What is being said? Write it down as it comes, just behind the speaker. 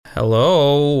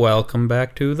Hello, welcome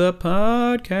back to the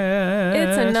podcast.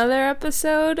 It's another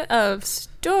episode of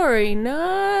Story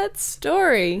Not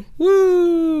Story.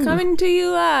 Woo! Coming to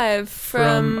you live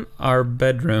from our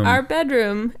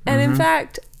bedroom. And in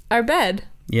fact, our bed.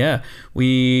 Yeah,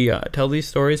 we tell these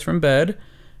stories from bed,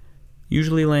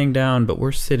 usually laying down, but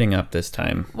we're sitting up this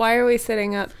time. Why are we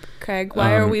sitting up, Craig?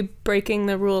 Why are we breaking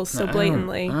the rules so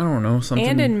blatantly? I don't know. Something,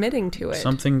 and admitting to it.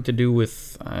 Something to do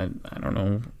with, I don't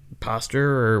know,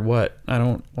 posture or what?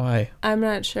 Why? I'm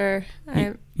not sure.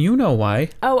 You know why.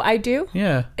 Oh, I do?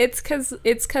 Yeah. It's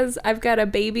because I've got a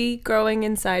baby growing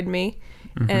inside me,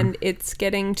 and it's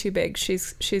getting too big.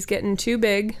 She's getting too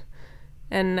big,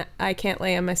 and I can't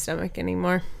lay on my stomach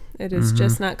anymore. It is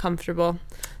just not comfortable.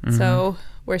 So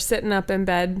we're sitting up in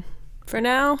bed for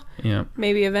now. Yeah.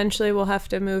 Maybe eventually we'll have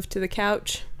to move to the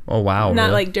couch. Oh, wow. Not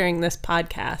really? like during this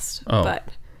podcast,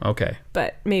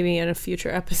 but maybe in a future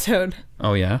episode.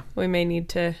 Oh, yeah? We may need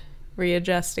to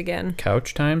readjust again.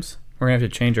 Couch times? We're going to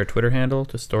have to change our Twitter handle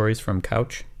to Stories from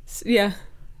Couch. Yeah.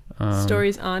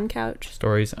 Stories on Couch.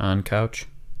 Stories on Couch.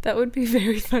 That would be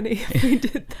very funny if we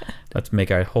did that. Let's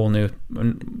make a whole new...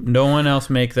 No one else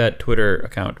make that Twitter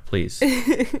account, please.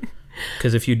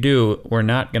 Because if you do, we're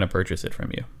not going to purchase it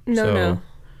from you. No.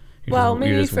 Well,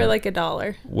 maybe for like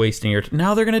 $1. Wasting your...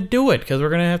 Now they're going to do it because we're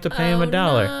going to have to pay them $1.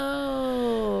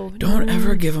 No. Don't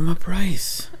ever give them a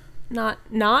price.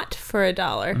 Not for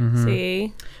 $1.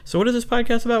 See? So what is this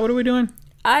podcast about? What are we doing?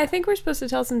 I think we're supposed to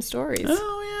tell some stories.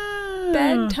 Oh, yeah.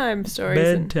 Bedtime stories.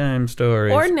 Bedtime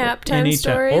stories. Or nap time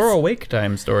stories. Or awake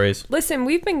time stories. Listen,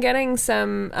 we've been getting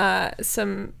some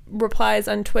replies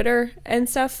on Twitter and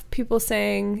stuff, people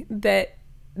saying that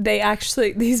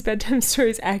these bedtime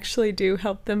stories actually do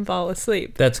help them fall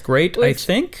asleep. That's great, I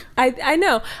think. I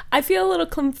know. I feel a little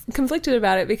conflicted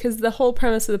about it because the whole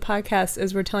premise of the podcast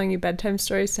is we're telling you bedtime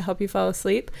stories to help you fall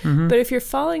asleep. But if you're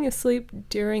falling asleep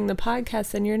during the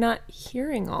podcast, then you're not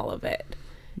hearing all of it.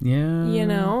 Yeah. You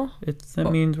know?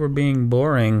 That means we're being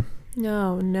boring.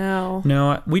 No.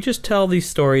 No, we just tell these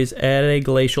stories at a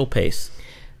glacial pace.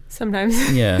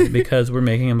 Sometimes. Yeah, because we're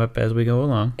making them up as we go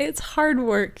along. It's hard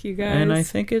work, you guys. And I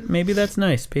think maybe that's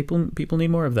nice. People need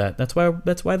more of that. That's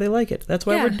why they like it. That's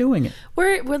why we're doing it.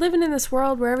 We're living in this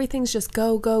world where everything's just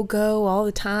go all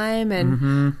the time.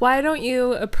 And why don't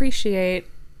you appreciate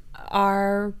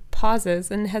our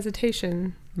pauses and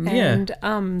hesitation and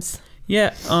ums?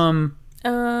 Yeah.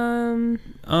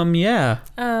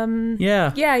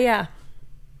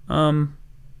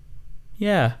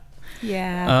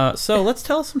 Yeah. So let's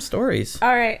tell some stories.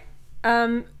 All right.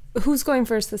 Who's going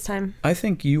first this time? I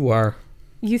think you are.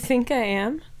 You think I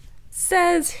am?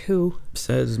 Says who?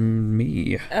 Says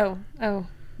me. Oh.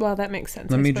 Well, that makes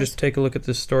sense. Let me just take a look at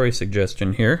this story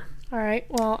suggestion here. All right.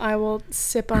 Well, I will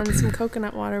sip on some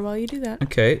coconut water while you do that.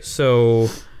 Okay. So,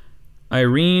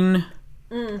 Irene.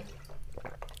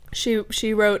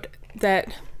 She wrote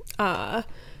that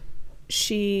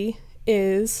she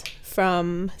is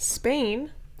from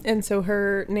Spain, and so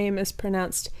her name is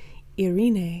pronounced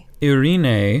Irene.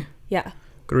 Irene. Yeah.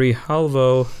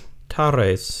 Grijalvo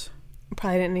Torres.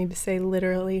 Probably didn't need to say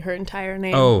literally her entire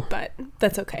name, but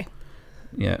that's okay.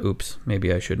 Yeah, oops.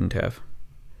 Maybe I shouldn't have.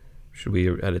 Should we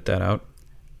edit that out?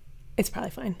 It's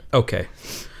probably fine. Okay.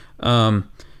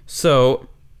 So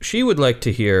she would like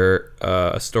to hear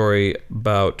a story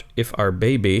about if our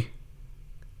baby,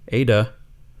 Ada,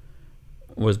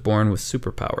 was born with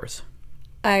superpowers.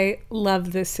 I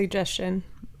love this suggestion.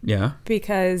 Yeah.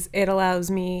 Because it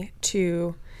allows me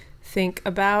to think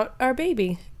about our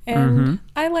baby. And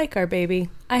I like our baby.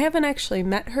 I haven't actually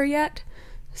met her yet,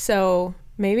 so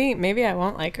maybe I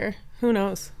won't like her. Who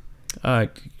knows?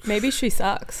 Maybe she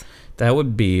sucks. That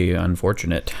would be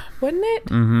unfortunate. Wouldn't it?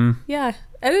 Mm-hmm. Yeah,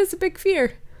 it is a big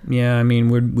fear. Yeah, I mean,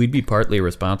 we'd be partly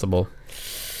responsible.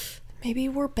 Maybe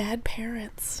we're bad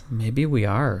parents. Maybe we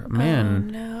are. Man.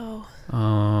 Oh, no.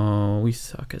 Oh, we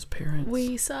suck as parents.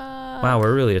 We suck. Wow,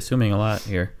 we're really assuming a lot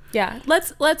here. Yeah,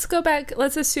 let's go back.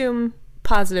 Let's assume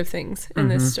positive things in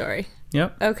this story.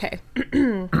 Yep. Okay.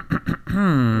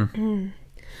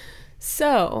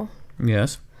 So.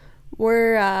 Yes.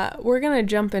 We're gonna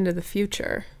jump into the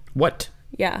future. What?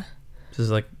 Yeah. This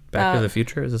is like Back to the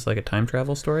Future? Is this like a time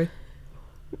travel story?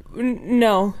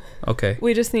 No. Okay.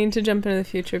 We just need to jump into the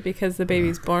future because the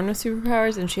baby's born with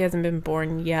superpowers and she hasn't been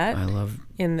born yet. I love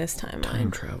in this timeline.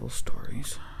 Time travel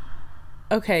stories.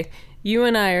 Okay. You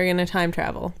and I are going to time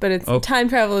travel, but time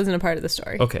travel isn't a part of the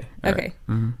story. Okay. Okay. Right.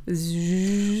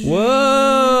 Mm-hmm.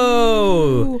 Whoa!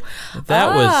 Whoa.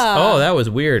 Ah. That was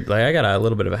weird. Like, I got a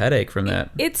little bit of a headache from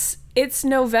that. It's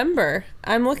November.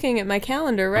 I'm looking at my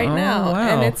calendar right now, wow.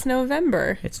 and it's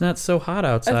November. It's not so hot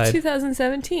outside. Of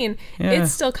 2017. Yeah.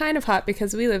 It's still kind of hot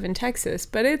because we live in Texas,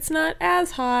 but it's not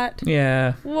as hot.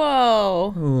 Yeah.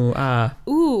 Whoa. Ooh,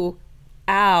 Ooh.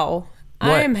 Ow. What?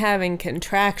 I'm having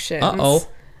contractions. Uh-oh.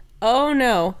 Oh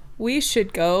no. We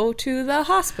should go to the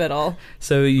hospital.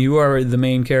 So you are the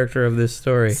main character of this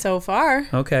story. So far.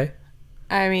 Okay.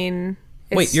 I mean...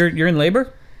 Wait, you're in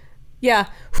labor? Yeah.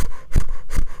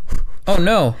 Oh,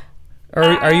 no.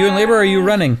 Are you in labor or are you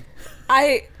running?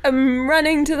 I am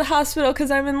running to the hospital because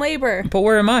I'm in labor. But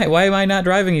where am I? Why am I not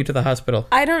driving you to the hospital?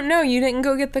 I don't know. You didn't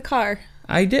go get the car.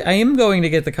 I am going to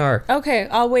get the car. Okay,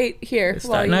 I'll wait here.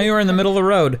 Now you are in the middle of the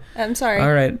road. I'm sorry.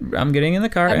 All right, I'm getting in the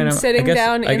car. I'm and sitting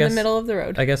down in the middle of the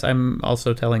road. I guess I'm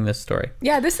also telling this story.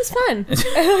 Yeah, this is fun.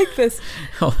 I like this.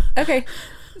 Oh. Okay,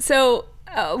 so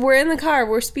we're in the car.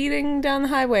 We're speeding down the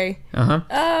highway. Uh-huh.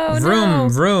 Oh, vroom, no.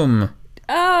 Vroom.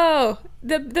 Oh,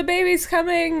 the baby's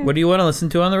coming. What do you want to listen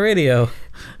to on the radio?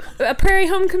 A Prairie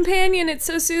Home Companion. It's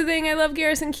so soothing. I love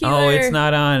Garrison Keillor. Oh, it's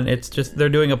not on. It's just they're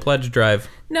doing a pledge drive.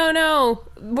 No.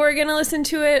 We're going to listen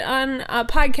to it on a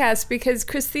podcast because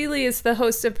Chris Thiele is the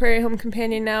host of Prairie Home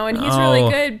Companion now, and he's really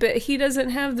good, but he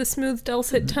doesn't have the smooth,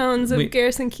 dulcet tones of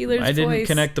Garrison Keillor's voice. I didn't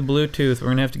connect the Bluetooth. We're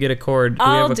going to have to get a cord.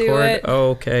 I'll do we have a cord? it.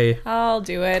 Okay. I'll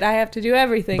do it. I have to do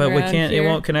everything But we around can't. here. It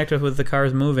won't connect with the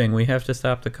cars moving. We have to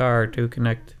stop the car to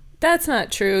connect. That's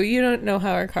not true. You don't know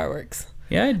how our car works.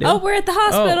 Yeah, I do. Oh, we're at the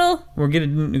hospital. Oh,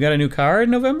 we got a new car in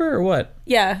November or what?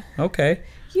 Yeah. Okay.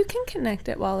 You can connect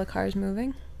it while the car's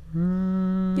moving.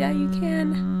 Yeah, you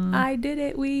can. I did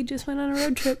it. We just went on a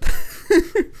road trip.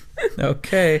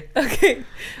 Okay. Okay.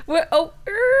 We're at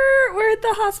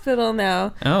the hospital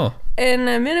now. Oh. And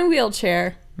I'm in a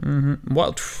wheelchair. Mm-hmm.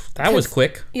 Well, that was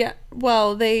quick. Yeah.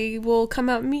 Well, they will come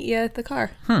out and meet you at the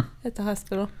car. At the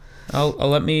hospital. I'll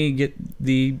let me get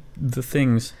the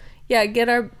things. Yeah, get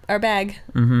our bag.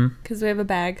 Mm-hmm. Because we have a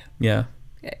bag. Yeah.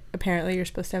 Apparently, you're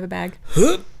supposed to have a bag.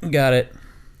 Got it.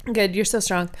 Good. You're so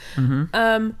strong.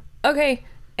 Mm-hmm. Okay.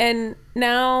 And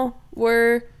now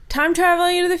we're time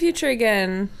traveling into the future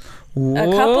again. Whoa.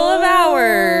 A couple of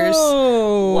hours.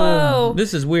 Whoa.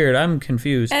 This is weird. I'm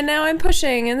confused. And now I'm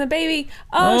pushing, and the baby.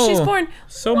 Oh, she's born.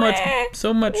 So much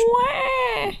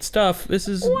stuff. This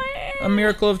is a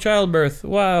miracle of childbirth.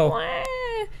 Wow.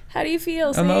 How do you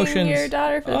feel seeing Emotions. your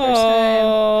daughter for the first time?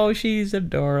 Oh, she's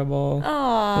adorable.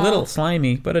 Aww. A little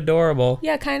slimy, but adorable.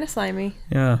 Yeah, kind of slimy.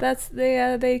 Yeah. That's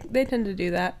they tend to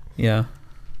do that. Yeah.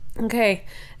 Okay.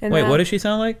 And Wait, what does she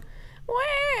sound like?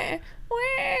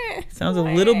 Sounds a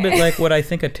little bit like what I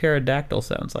think a pterodactyl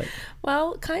sounds like.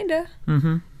 Well, kinda.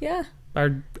 Mm-hmm. Yeah.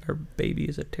 Our baby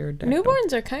is a pterodactyl.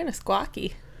 Newborns are kind of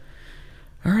squawky.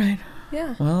 All right.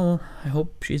 Yeah. Well, I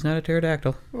hope she's not a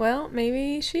pterodactyl. Well,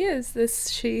 maybe she is.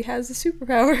 She has a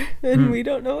superpower, and we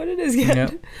don't know what it is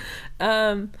yet.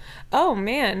 Yep. Oh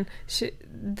man,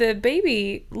 the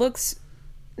baby looks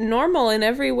normal in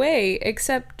every way,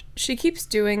 except she keeps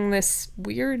doing this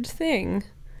weird thing.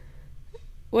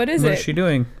 What is it? What is she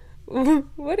doing?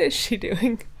 What is she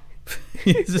doing?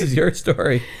 This is your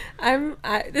story.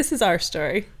 This is our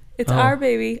story. It's our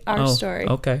baby, our story.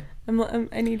 Okay.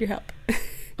 I need your help.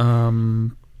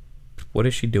 What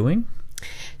is she doing?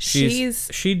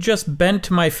 She just bent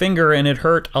my finger and it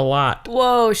hurt a lot.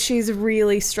 Whoa, she's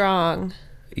really strong.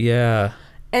 Yeah.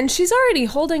 And she's already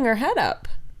holding her head up.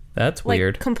 That's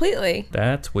weird. Completely.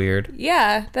 That's weird.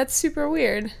 Yeah, that's super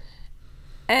weird.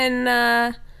 And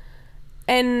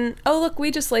oh look,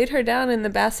 we just laid her down in the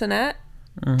bassinet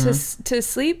to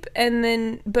sleep, and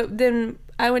then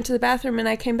I went to the bathroom and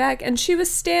I came back and she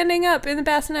was standing up in the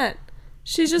bassinet.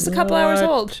 She's just a couple hours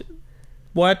old.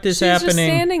 What is She's happening? Just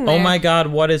standing there. Oh my God,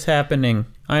 what is happening?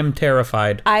 I'm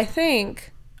terrified. I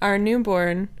think our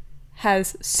newborn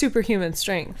has superhuman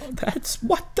strength. That's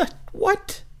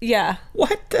what? Yeah.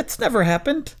 What? That's never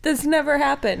happened. This never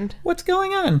happened. What's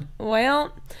going on?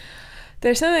 Well,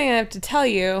 there's something I have to tell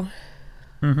you.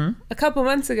 A couple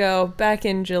months ago, back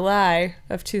in July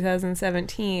of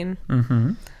 2017,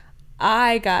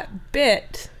 I got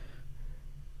bit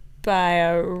by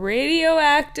a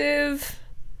radioactive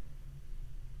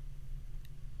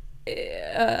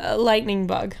lightning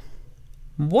bug.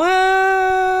 What?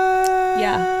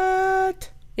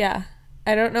 Yeah.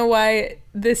 I don't know why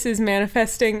this is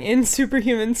manifesting in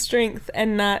superhuman strength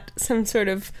and not some sort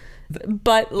of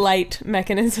butt light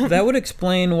mechanism. That would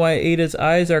explain why Ada's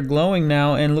eyes are glowing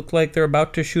now and look like they're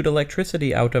about to shoot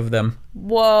electricity out of them.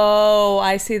 Whoa,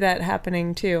 I see that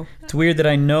happening too. It's weird that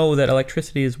I know that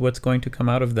electricity is what's going to come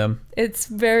out of them. It's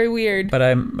very weird. But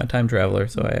I'm a time traveler,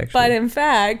 so I actually... But in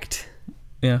fact,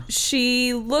 yeah.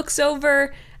 She looks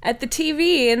over at the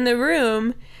TV in the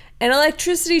room and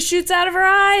electricity shoots out of her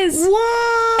eyes.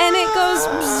 What? And it goes...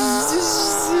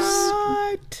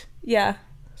 What? Yeah.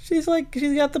 She's got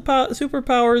the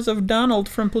superpowers of Donald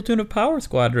from Platoon of Power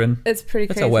Squadron. It's pretty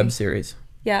crazy. That's a web series.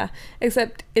 Yeah,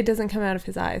 except it doesn't come out of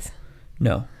his eyes.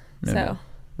 No. So.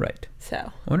 Right. So.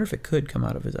 I wonder if it could come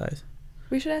out of his eyes.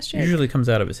 We should ask Jake. It usually comes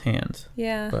out of his hands.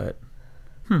 Yeah. But,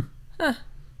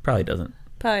 probably doesn't.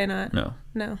 Probably not.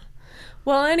 No.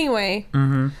 Well, anyway,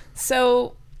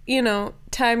 so,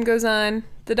 time goes on.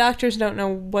 The doctors don't know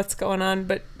what's going on,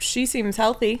 but she seems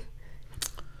healthy.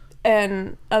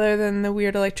 And other than the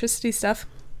weird electricity stuff.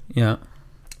 Yeah.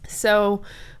 So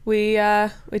we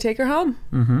take her home.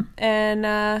 Mm-hmm.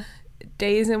 And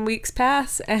days and weeks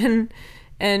pass, and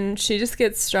she just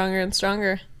gets stronger and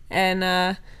stronger.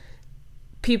 And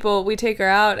we take her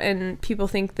out, and people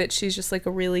think that she's just like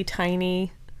a really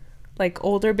tiny, like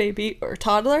older baby or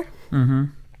toddler. Mm-hmm.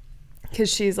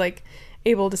 Because she's like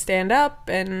able to stand up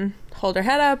and hold her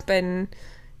head up and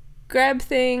grab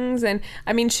things. And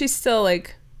I mean, she's still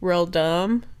like real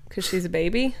dumb because she's a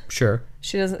baby. Sure.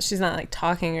 She's not like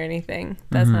talking or anything.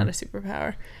 That's not a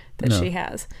superpower that she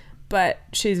has. But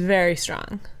she's very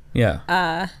strong.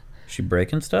 Yeah. She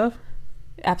breaking stuff?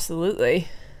 Absolutely.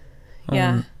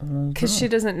 Yeah. Because she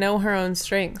doesn't know her own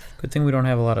strength. Good thing we don't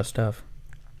have a lot of stuff.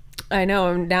 I know.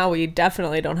 And now we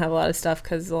definitely don't have a lot of stuff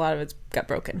because a lot of it's got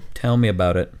broken. Tell me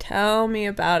about it.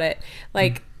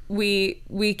 Like,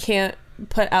 we can't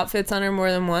put outfits on her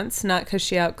more than once, not because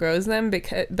she outgrows them,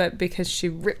 but because she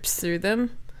rips through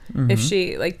them. If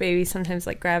she, like, babies sometimes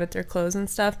like grab at their clothes and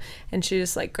stuff, and she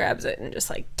just like grabs it and just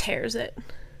like tears it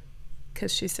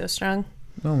because she's so strong.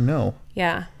 Oh no.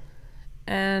 Yeah.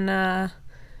 And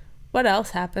what else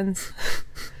happens?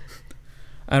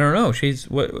 I don't know.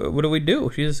 What do we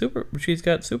do? She's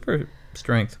got super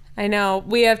strength. I know.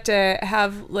 We have to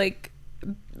have like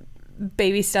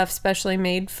baby stuff specially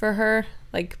made for her,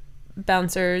 like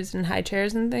bouncers and high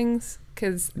chairs and things,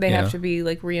 because they have to be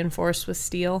like reinforced with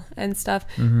steel and stuff.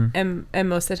 And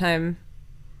most of the time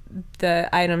the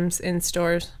items in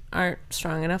stores aren't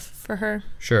strong enough for her.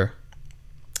 Sure.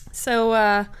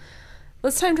 So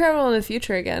let's time travel in the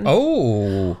future again.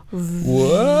 Oh.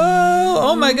 Whoa.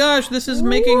 Oh my gosh, this is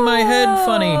making my head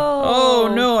funny.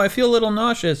 Oh no, I feel a little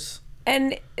nauseous.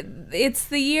 And it's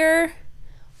the year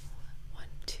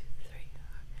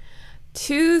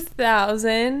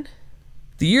 2000.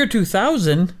 The year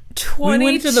 2000? 22. We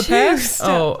went to the past?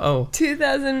 Oh.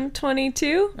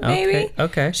 2022, maybe?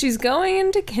 Okay. She's going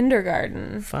into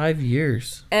kindergarten. 5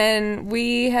 years. And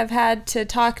we have had to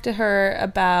talk to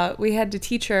her we had to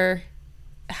teach her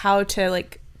how to,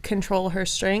 like, control her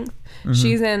strength.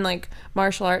 She's in, like,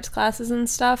 martial arts classes and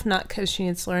stuff, not because she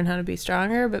needs to learn how to be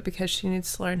stronger, but because she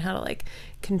needs to learn how to, like,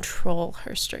 control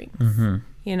her strength.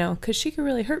 Because she can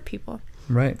really hurt people.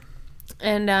 Right.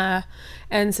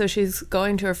 And so she's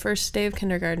going to her first day of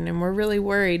kindergarten, and we're really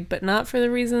worried, but not for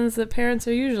the reasons that parents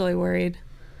are usually worried.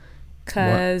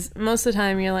 Because most of the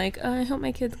time you're like, oh, I hope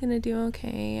my kid's going to do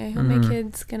okay. I hope my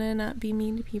kid's going to not be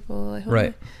mean to people. I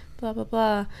hope blah, blah,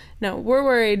 blah. No, we're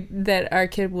worried that our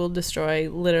kid will destroy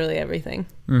literally everything.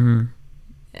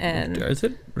 And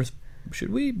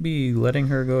should we be letting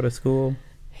her go to school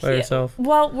by herself?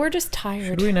 Well, we're just tired.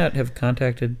 Should we not have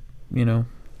contacted,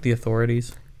 the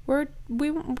authorities?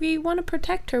 We want to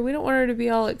protect her. We don't want her to be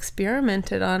all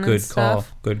experimented on and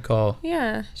stuff. Good call.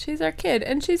 Yeah, she's our kid,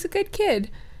 and she's a good kid.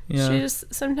 Yeah. She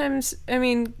just sometimes,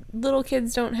 little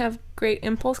kids don't have great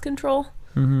impulse control,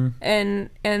 and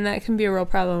that can be a real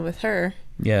problem with her.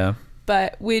 Yeah.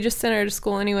 But we just sent her to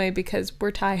school anyway because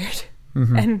we're tired,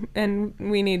 and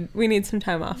we need some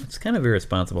time off. It's kind of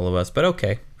irresponsible of us, but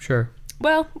okay, sure.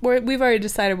 Well, we've already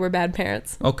decided we're bad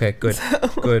parents. Okay, good.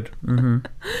 Good.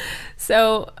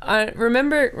 So,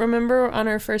 remember on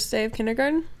our first day of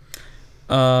kindergarten?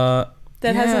 That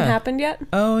hasn't happened yet?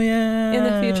 Oh, yeah. In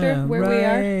the future, where we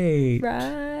are?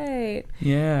 Right.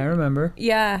 Yeah, I remember.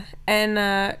 Yeah,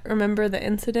 and remember the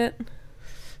incident?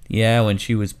 Yeah, when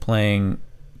she was playing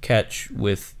catch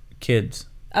with kids.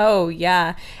 Oh,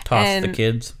 yeah. Toss the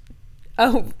kids.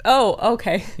 Oh,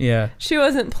 okay. Yeah. She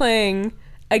wasn't playing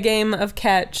a game of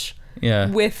catch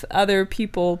with other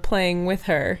people playing with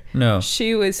her. No.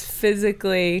 She was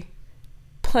physically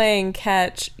playing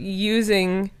catch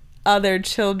using other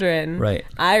children. Right.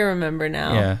 I remember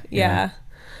now. Yeah.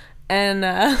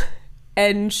 And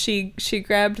and she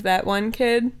grabbed that one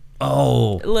kid,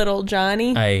 Oh, little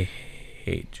Johnny. I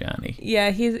hate Johnny.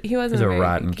 Yeah, he wasn't He's a very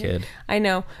rotten good kid. I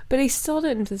know, but he still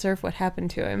didn't deserve what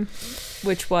happened to him,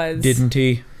 which was Didn't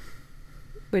he?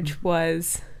 Which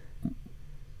was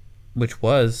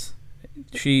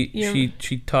she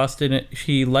tossed it.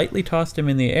 She lightly tossed him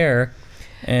in the air,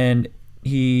 and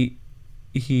he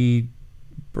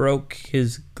broke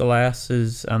his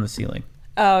glasses on the ceiling.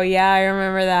 Oh yeah, I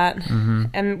remember that. Mm-hmm.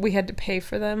 And we had to pay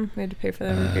for them. We had to pay for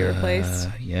them to be replaced.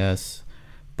 Yes,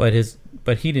 but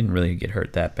he didn't really get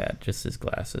hurt that bad. Just his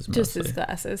glasses. Mostly. Just his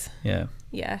glasses. Yeah.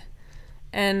 Yeah,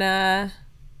 and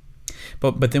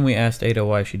But then we asked Ada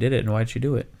why she did it, and why'd she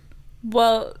do it?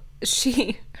 well,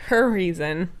 her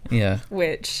reason, Yeah.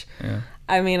 which Yeah.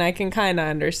 I mean, I can kind of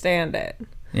understand it,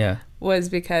 Yeah. was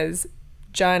because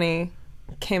Johnny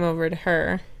came over to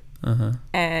her,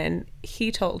 and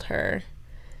he told her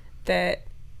that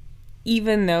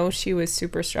even though she was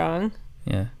super strong,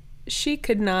 Yeah. she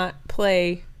could not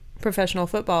play professional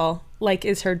football like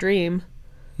is her dream,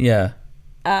 Yeah.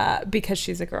 because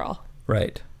she's a girl.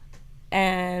 Right.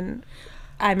 And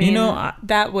I mean,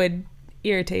 that would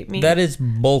irritate me. That is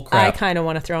bullcrap. I kind of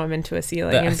want to throw him into a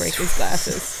ceiling and break his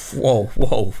glasses. Whoa!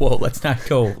 Let's not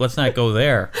go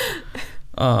there.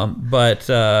 But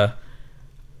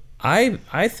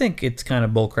I think it's kind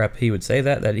of bullcrap. He would say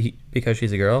that because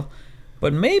she's a girl,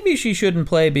 but maybe she shouldn't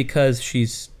play because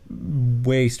she's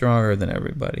way stronger than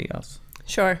everybody else.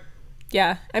 Sure.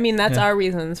 Yeah. I mean, that's our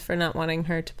reasons for not wanting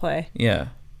her to play. Yeah.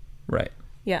 Right.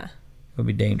 Yeah. It would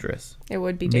be dangerous. It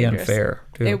would be It'd be dangerous. unfair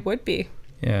too. It would be.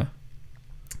 Yeah.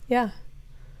 Yeah.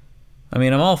 I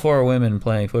mean, I'm all for women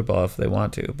playing football if they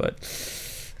want to, but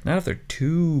not if they're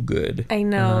too good. I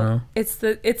know. It's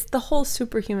the whole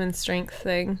superhuman strength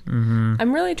thing. Mm-hmm.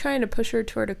 I'm really trying to push her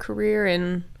toward a career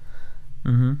in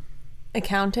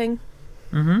accounting.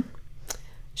 Mm-hmm.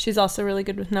 She's also really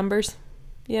good with numbers,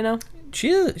 you know? She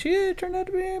turned out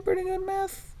to be a pretty good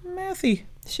mathy.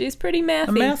 She's pretty mathy.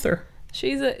 A mather.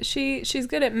 She's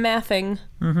good at mathing.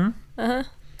 Mm-hmm. Uh-huh.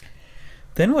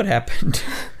 Then what happened?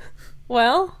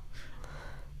 Well,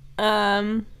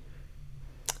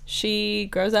 she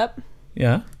grows up.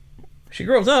 Yeah. She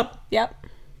grows up? Yep.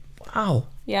 Wow.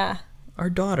 Yeah. Our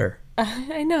daughter.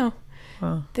 I know.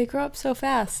 Wow. They grow up so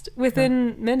fast,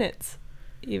 within minutes,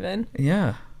 even.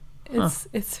 Yeah. It's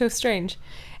so strange.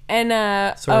 And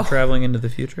so we're traveling into the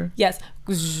future? Yes.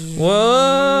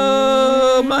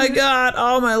 Whoa! My God!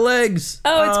 Oh, my legs!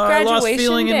 Oh, it's graduation I lost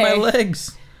feeling day. in my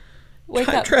legs. Wake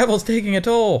up. Travel's taking a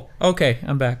toll. Okay,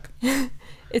 I'm back.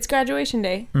 It's graduation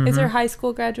day. Mm-hmm. It's her high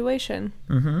school graduation.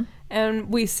 Mm-hmm. And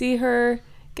we see her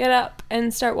get up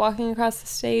and start walking across the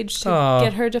stage to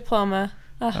get her diploma.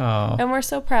 And we're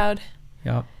so proud.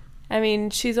 Yep. I mean,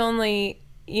 she's only,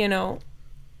 in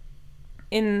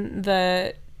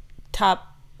the top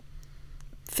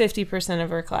 50% of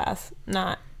her class.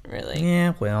 Not really.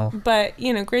 Yeah, well. But,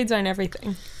 grades aren't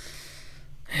everything.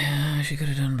 Yeah, she could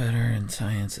have done better in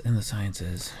the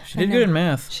sciences. She did good in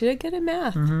math. She did good in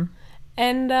math. Mm-hmm.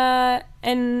 And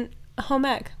home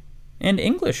ec. And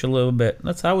English a little bit.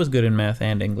 I was good in math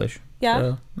and English. Yeah?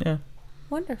 So, yeah.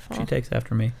 Wonderful. She takes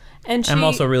after me. And I'm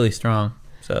also really strong,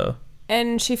 so.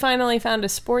 And she finally found a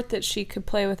sport that she could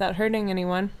play without hurting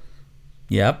anyone.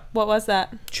 Yep. What was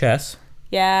that? Chess.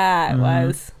 Yeah, it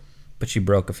was. But she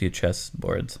broke a few chess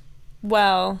boards.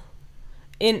 Well,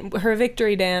 in her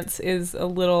victory dance is a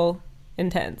little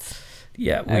intense.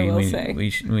 Yeah, we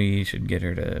should get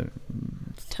her to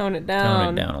tone it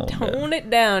down. Tone it down a little bit. Tone it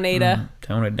down, Ada.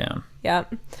 Tone it down. Yeah.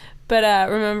 But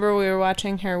remember we were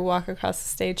watching her walk across the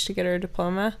stage to get her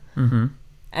diploma? Mm-hmm.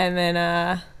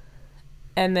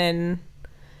 And then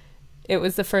it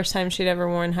was the first time she'd ever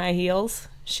worn high heels.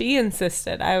 She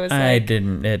insisted. It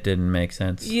didn't make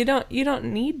sense. You don't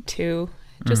need to.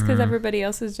 Just because everybody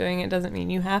else is doing it doesn't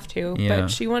mean you have to. Yeah.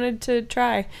 But she wanted to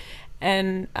try.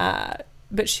 And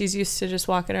but she's used to just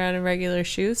walking around in regular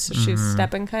shoes, so she's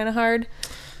stepping kind of hard.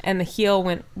 And the heel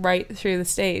went right through the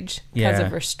stage because of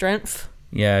her strength.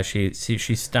 Yeah, she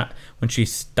stopped. When she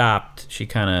stopped, she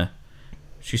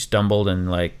stumbled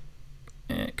and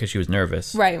because she was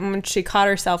nervous. Right, and when she caught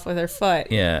herself with her foot.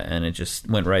 Yeah, and it just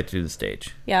went right through the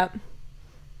stage. Yep.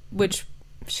 Which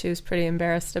she was pretty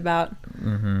embarrassed about.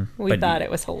 Mm-hmm. We thought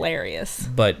it was hilarious.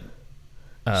 But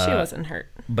she wasn't hurt.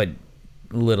 But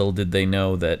little did they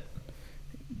know that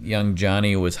young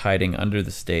Johnny was hiding under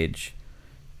the stage,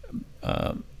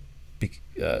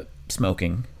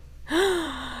 smoking.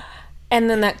 And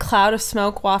then that cloud of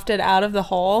smoke wafted out of the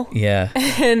hole. Yeah.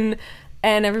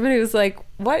 And everybody was like,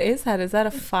 what is that? Is that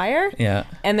a fire? Yeah.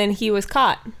 And then he was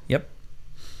caught. Yep.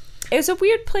 It was a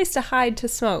weird place to hide to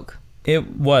smoke.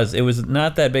 It was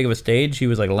not that big of a stage. He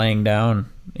was like laying down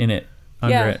in it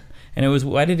under it, and it was.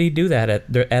 Why did he do that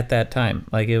at that time?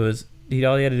 Like it was.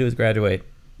 All he had to do was graduate.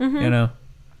 Mm-hmm. You know.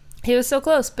 He was so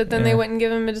close, but then they wouldn't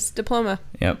give him his diploma.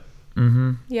 Yep.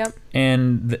 Mm-hmm. Yep.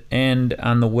 And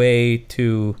on the way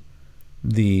to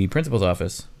the principal's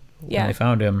office, when they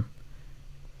found him,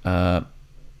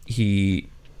 he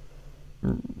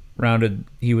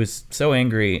was so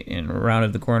angry and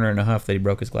rounded the corner in a huff that he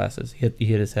broke his glasses. He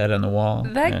hit his head on the wall.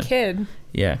 That kid.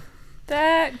 Yeah.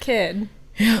 That kid.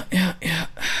 Yeah.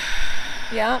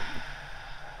 Yeah.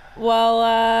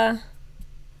 Well,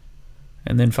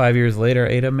 and then 5 years later,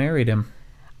 Ada married him.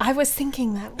 I was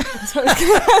thinking that was what was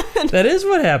going to happen. That is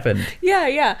what happened.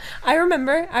 Yeah. I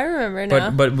remember now.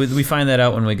 But we find that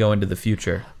out when we go into the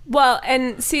future. Well,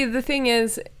 and see, the thing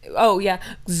is... Oh, yeah.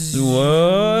 Whoa.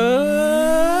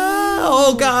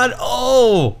 Oh, God.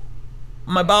 Oh.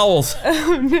 My bowels.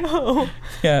 Oh, no.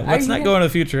 Yeah, let's not go into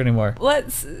the future anymore.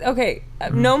 Okay,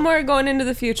 no more going into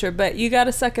the future, but you got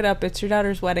to suck it up. It's your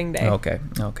daughter's wedding day. Okay.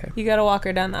 You got to walk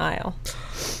her down the aisle.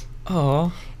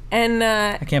 Oh. And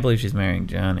I can't believe she's marrying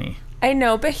Johnny. I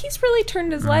know, but he's really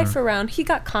turned his life around. He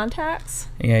got contacts.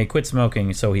 Yeah, he quit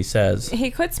smoking, so he says.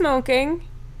 He quit smoking.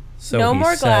 So no he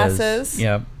more says, glasses.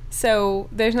 Yep. So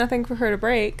there's nothing for her to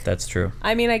break. That's true.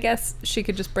 I mean, I guess she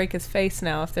could just break his face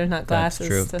now if there's not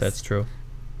glasses. That's true.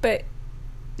 But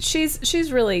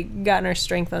she's really gotten her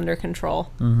strength under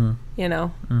control. Mm-hmm. You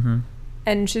know. Mm-hmm.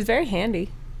 And she's very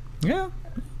handy. Yeah.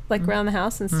 Like around the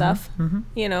house and stuff. Mm-hmm.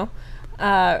 You know.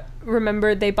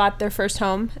 Remember they bought their first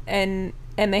home and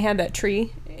they had that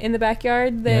tree in the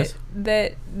backyard that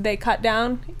they cut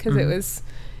down because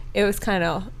it was kind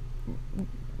of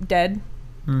dead.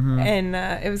 Mm-hmm. And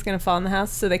it was going to fall in the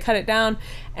house, so they cut it down,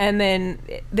 and then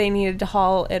they needed to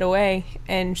haul it away,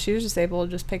 and she was just able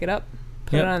to just pick it up,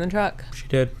 put it on the truck. She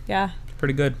did. Yeah.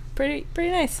 Pretty good. Pretty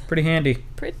nice. Pretty handy.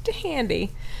 Pretty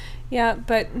handy. Yeah,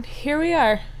 but here we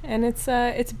are, and it's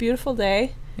a beautiful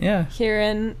day. Yeah. Here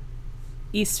in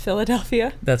East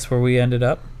Philadelphia. That's where we ended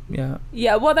up. Yeah.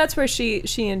 Yeah, well, that's where she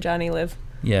and Johnny live.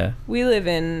 Yeah. We live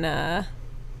in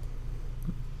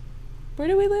where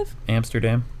do we live?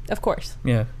 Amsterdam. Of course.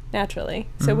 Yeah. Naturally.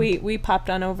 So we popped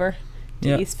on over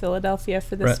to East Philadelphia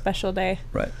for this special day.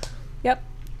 Right. Yep.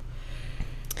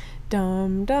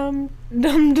 Dum dum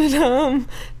dum da dum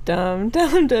dum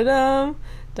dum da dum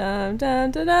dum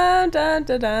dum da dum dum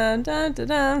da dum dum da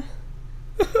dum.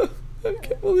 I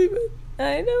can't believe it.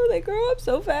 I know, they grow up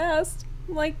so fast.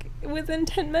 Like within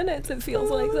 10 minutes it feels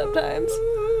like sometimes.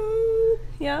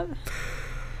 Yeah.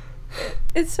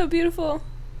 It's so beautiful.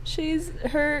 She's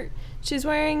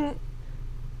wearing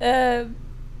a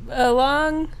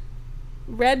long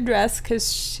red dress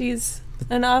because she's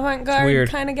an avant-garde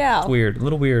kind of gal. It's weird. A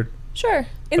little weird. Sure.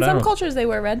 In some cultures they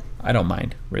wear red. I don't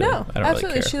mind, really. No, I don't absolutely.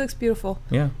 Really care. She looks beautiful.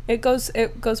 Yeah. It goes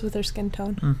with her skin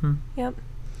tone. Mm-hmm. Yep.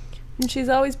 And she's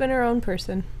always been her own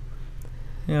person.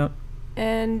 Yep.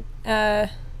 And the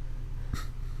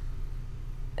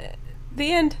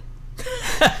end.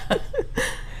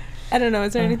 I don't know.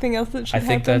 Is there anything else that should happen? I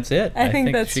think that's it. I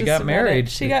think that's she just got married.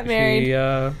 She got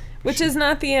married. Which is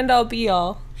not the end all be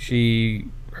all. She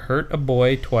hurt a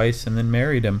boy twice and then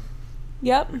married him.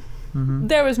 Yep. Mm-hmm.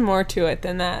 There was more to it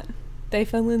than that. They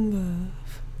fell in love.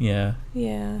 Yeah.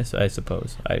 Yeah. I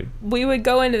suppose. We would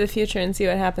go into the future and see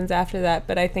what happens after that,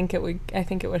 but I think it would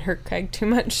hurt Craig too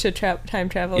much to time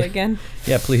travel again.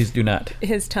 Yeah, please do not.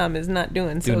 His Tom is not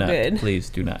doing so good. Please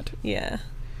do not. Yeah.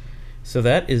 So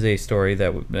that is a story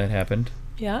that happened.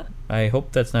 Yeah. I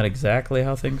hope that's not exactly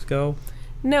how things go.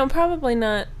 No, probably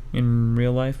not. In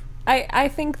real life? I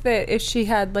think that if she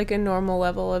had like a normal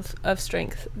level of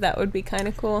strength, that would be kind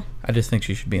of cool. I just think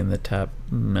she should be in the top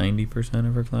 90%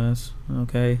 of her class.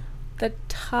 Okay. The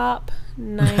top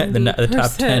 90%. the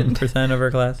top 10% of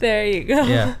her class. There you go.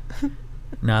 Yeah.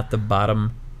 Not the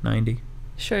bottom 90.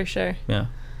 Sure. Yeah.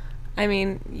 I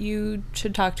mean, you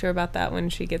should talk to her about that when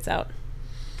she gets out.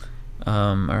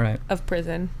 All right. Of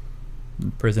prison.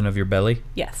 Prison of your belly?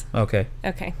 Yes. Okay.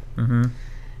 Mm-hmm.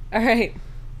 All right.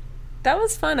 That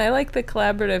was fun. I like the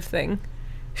collaborative thing.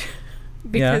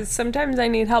 Because sometimes I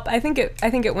need help. I think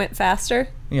it went faster.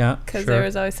 Yeah. Because there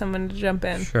was always someone to jump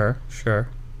in. Sure.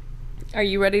 Are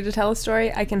you ready to tell a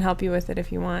story? I can help you with it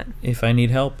if you want. If I need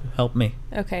help, help me.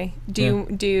 Okay. Do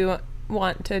you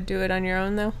want to do it on your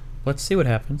own though? Let's see what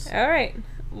happens. All right.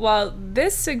 Well,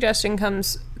 this suggestion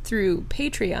comes through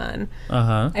Patreon.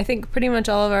 Uh-huh. I think pretty much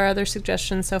all of our other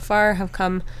suggestions so far have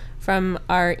come from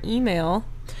our email.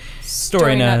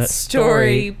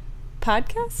 Story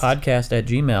podcast? Podcast at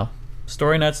Gmail.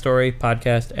 Story not story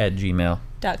podcast at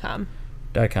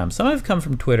gmail.com. Some have come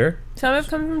from Twitter.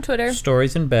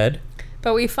 Stories in bed.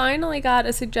 But we finally got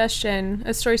a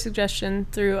story suggestion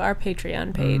through our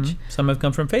Patreon page. Some have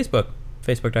come from Facebook.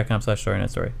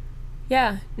 Facebook.com/storynetstory.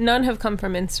 Yeah, none have come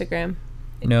from Instagram.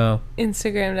 No.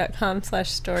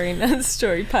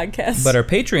 Instagram.com/storynetstory podcast. But our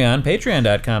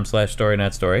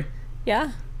Patreon.com/storynetstory.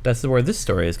 Yeah. That's where this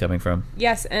story is coming from.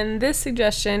 Yes, and this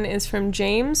suggestion is from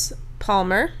James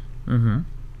Palmer. Mm-hmm.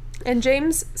 And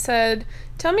James said,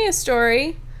 tell me a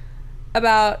story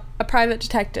about a private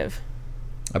detective.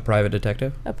 A private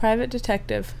detective? A private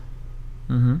detective.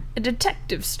 Mm-hmm. A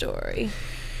detective story.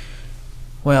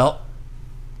 Well,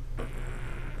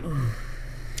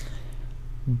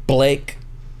 Blake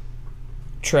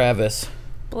Travis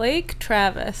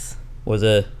was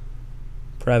a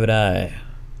private eye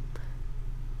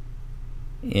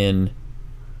in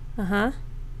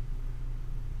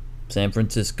San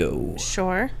Francisco.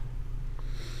 Sure.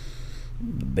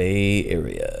 The Bay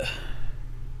Area.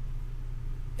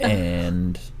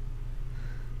 And,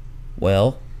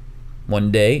 well,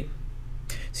 one day,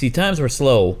 see, times were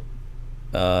slow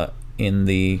in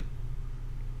the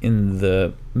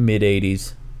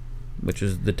mid-'80s, which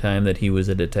is the time that he was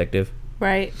a detective.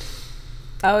 Right.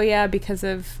 Oh, yeah, because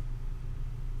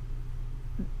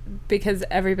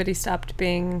everybody stopped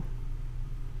being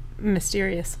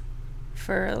mysterious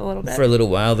for a little bit. For a little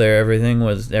while there,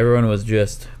 everyone was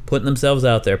just putting themselves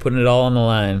out there, putting it all on the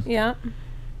line. Yeah.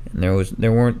 And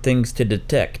there weren't things to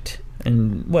detect.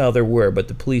 And, well, there were, but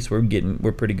the police were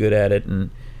pretty good at it, and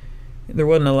there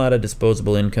wasn't a lot of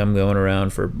disposable income going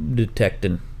around for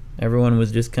detecting. Everyone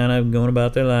was just kind of going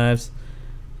about their lives.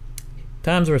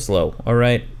 Times were slow, all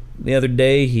right? The other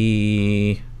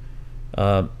day,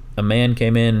 a man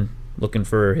came in looking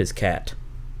for his cat.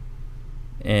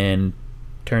 And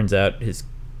turns out his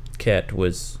cat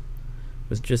was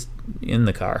just in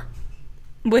the car.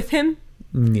 With him?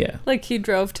 Yeah. Like he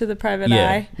drove to the private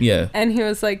eye? Yeah. And he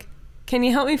was like, can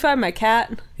you help me find my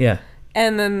cat? Yeah.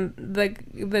 And then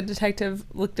the detective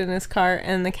looked in his car,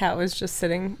 and the cat was just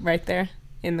sitting right there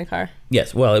in the car.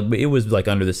 Yes, well, it was like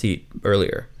under the seat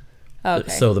earlier. Okay.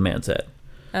 So the man said.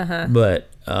 Uh-huh.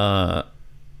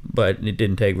 But it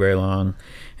didn't take very long,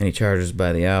 and he charges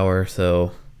by the hour,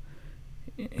 so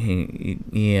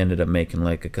he ended up making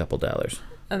like a couple dollars.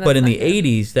 Oh, but in the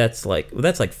 80s, that's like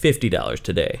 $50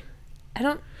 today. I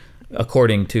don't...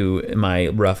 According to my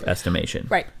rough estimation.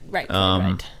 Right.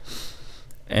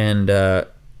 And,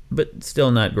 but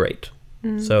still not great.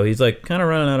 Mm-hmm. So he's like kind of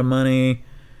running out of money,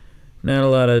 not a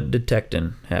lot of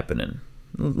detecting happening.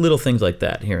 Little things like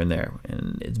that here and there.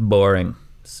 And it's boring.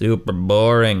 Super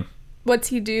boring. What's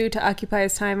he do to occupy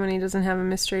his time when he doesn't have a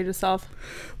mystery to solve?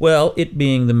 Well, it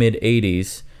being the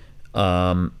mid-'80s,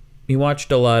 he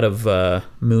watched a lot of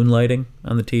Moonlighting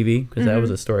on the TV, because that was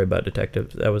a story about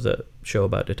detectives. That was a show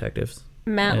about detectives.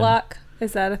 Matlock?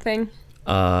 Is that a thing?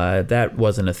 That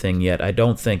wasn't a thing yet. I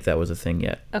don't think that was a thing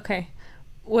yet. Okay.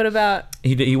 What about...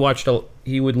 He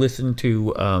would listen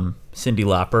to Cyndi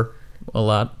Lauper a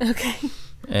lot. Okay.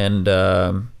 And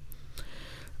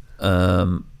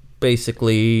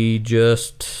basically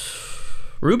just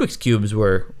Rubik's Cubes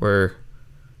were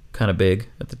kind of big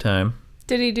at the time.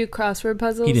 Did he do crossword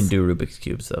puzzles? He didn't do Rubik's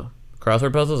Cubes, though.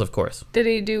 Crossword puzzles, of course. Did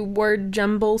he do word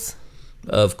jumbles?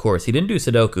 Of course. He didn't do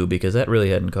Sudoku because that really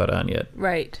hadn't caught on yet.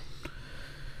 Right.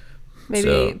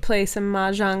 Maybe play some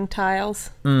Mahjong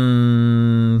tiles?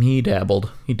 He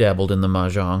dabbled. He dabbled in the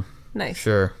Mahjong. Nice.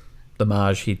 Sure. The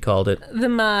Maj, he'd called it. The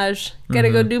Maj.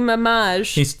 Gotta go do my Maj.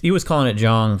 He was calling it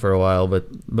Jong for a while, but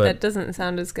that doesn't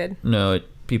sound as good. No,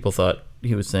 people thought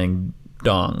he was saying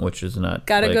Dong, which is not.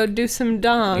 Gotta go do some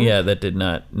dong. Yeah, that did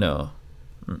not. No.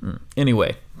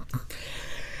 Anyway.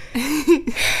 San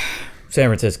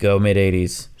Francisco,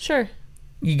 mid-'80s. Sure.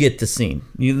 You get the scene.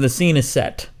 The scene is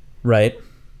set, right?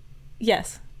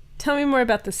 Yes. Tell me more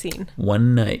about the scene.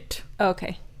 One night.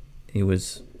 Okay. He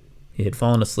had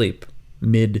fallen asleep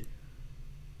mid-Maj?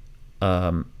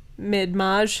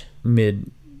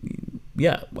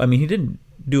 Yeah. I mean, he didn't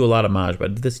do a lot of Maj,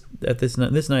 but this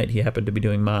night he happened to be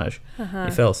doing Maj. Uh-huh.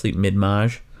 He fell asleep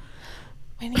mid-Maj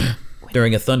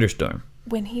during a thunderstorm.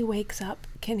 When he wakes up,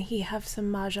 can he have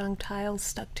some Mahjong tiles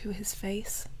stuck to his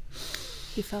face?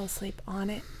 He fell asleep on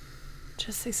it.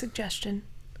 Just a suggestion.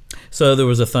 So there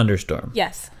was a thunderstorm.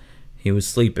 Yes. He was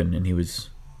sleeping, and he was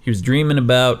dreaming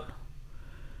about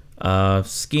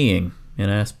skiing in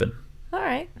Aspen. All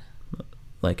right.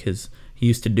 Like he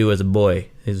used to do as a boy.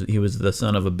 He was the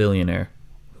son of a billionaire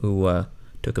who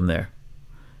took him there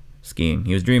skiing.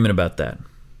 He was dreaming about that.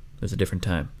 It was a different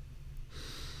time.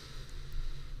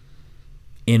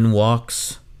 In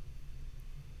walks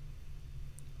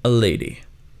a lady.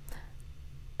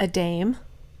 A dame?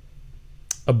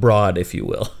 A broad, if you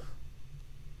will.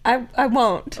 I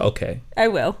won't. Okay. I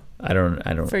will. I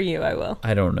don't. For you, I will.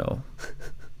 I don't know.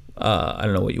 I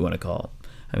don't know what you want to call them.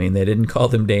 I mean, they didn't call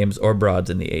them dames or broads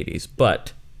in the 80s,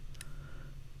 but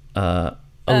a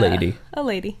lady. A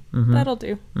lady. Mm-hmm. That'll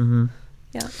do. Mm-hmm.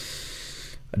 Yeah.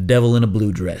 A devil in a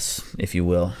blue dress, if you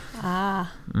will.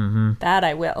 Ah. Mm-hmm. That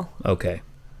I will. Okay.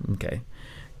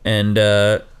 And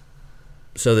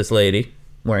so this lady,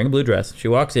 wearing a blue dress, she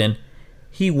walks in.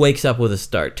 He wakes up with a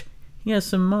start. He has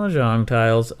some Maj-Wrong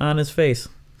tiles on his face.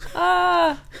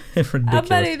 Ah. Ridiculous. I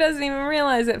bet he doesn't even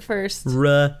realize it first.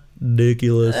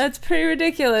 Ridiculous. That's pretty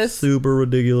ridiculous. Super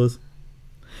ridiculous.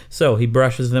 So he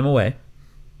brushes them away.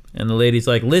 And the lady's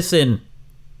like, listen,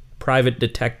 private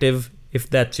detective, if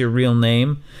that's your real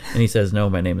name. And he says, no,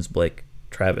 my name is Blake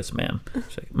Travis, ma'am.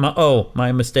 She's like,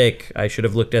 my mistake. I should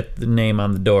have looked at the name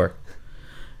on the door.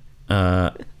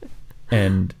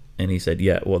 And he said,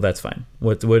 yeah, well, that's fine.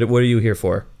 What are you here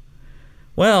for?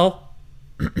 Well,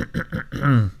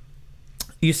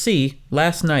 you see,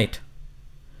 last night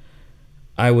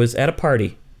I was at a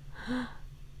party,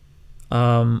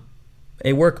 a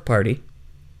work party.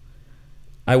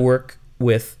 I work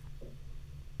with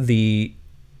the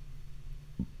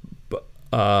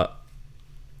I'm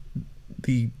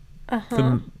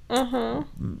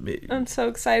so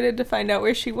excited to find out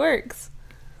where she works.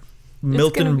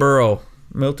 Milton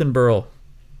Berle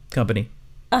company.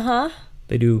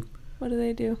 They do. What do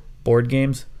they do? Board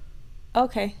games.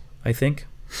 Okay. I think.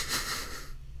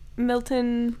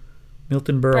 Milton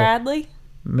Berle. Bradley?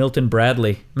 Milton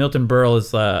Bradley. Milton Berle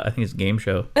is, I think it's a game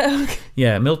show. Okay.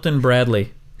 Yeah, Milton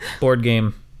Bradley. Board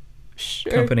game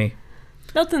company.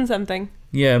 Milton something.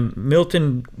 Yeah,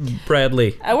 Milton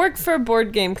Bradley. I work for a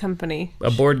board game company.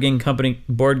 A board game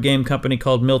company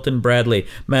called Milton Bradley.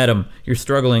 Madam, you're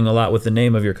struggling a lot with the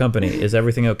name of your company. Is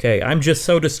everything okay? I'm just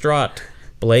so distraught.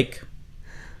 Blake,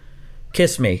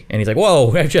 kiss me. And he's like,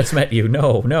 whoa, I just met you.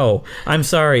 No. I'm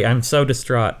sorry. I'm so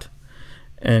distraught.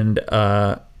 And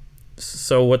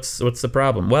so what's the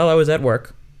problem? Well, I was at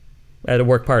work. At a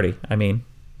work party. I mean,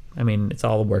 it's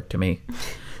all work to me.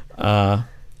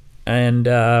 And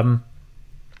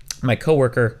my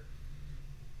coworker,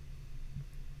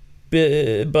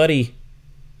 Buddy,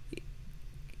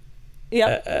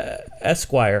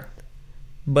 Esquire,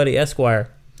 Buddy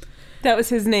Esquire. That was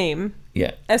his name.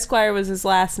 Yeah. Esquire was his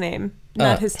last name,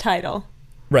 not his title.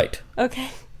 Right.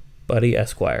 Okay. Buddy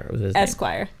Esquire was his name.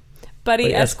 Esquire.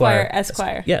 Buddy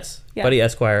Esquire. Yes. Yeah. Buddy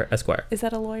Esquire. Is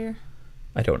that a lawyer?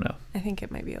 I don't know. I think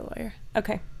it might be a lawyer.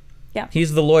 Okay. Yeah.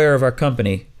 He's the lawyer of our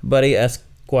company, Buddy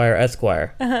Esquire.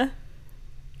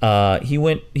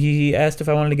 He asked if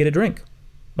I wanted to get a drink,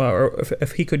 or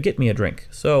if he could get me a drink.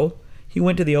 So he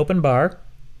went to the open bar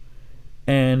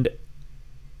and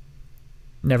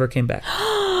never came back.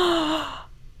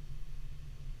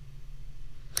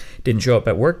 Didn't show up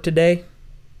at work today.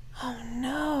 Oh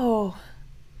no.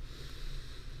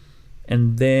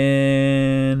 And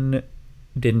then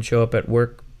didn't show up at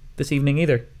work this evening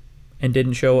either. And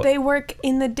didn't show up. They work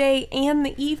in the day and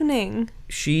the evening.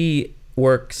 She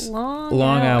works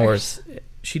long hours.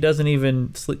 She doesn't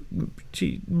even sleep.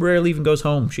 She rarely even goes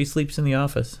home. She sleeps in the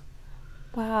office.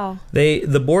 Wow.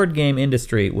 The board game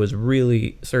industry was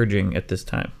really surging at this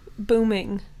time.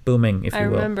 Booming, if you will. I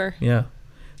remember. Yeah.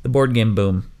 The board game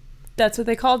boom. That's what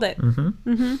they called it. Mm-hmm.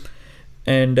 Mm-hmm.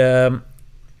 And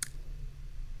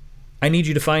I need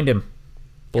you to find him,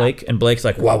 Blake. Yeah. And Blake's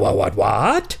like,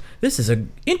 what? This is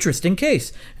an interesting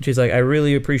case. And she's like, I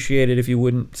really appreciate it if you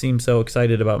wouldn't seem so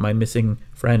excited about my missing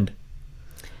friend.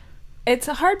 It's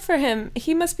hard for him.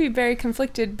 He must be very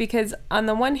conflicted because on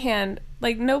the one hand,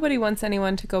 like, nobody wants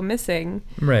anyone to go missing.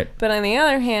 Right. But on the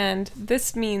other hand,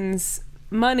 this means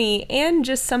money and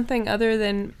just something other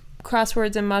than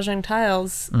crosswords and mahjong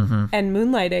tiles and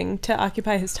moonlighting to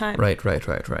occupy his time. Right.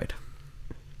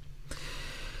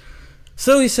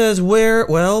 So he says,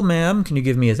 well, ma'am, can you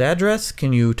give me his address?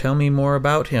 Can you tell me more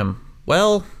about him?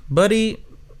 Well, Buddy,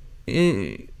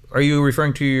 are you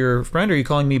referring to your friend or are you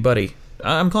calling me Buddy?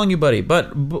 I'm calling you Buddy,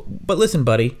 but listen,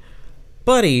 Buddy.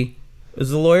 Buddy is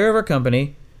the lawyer of our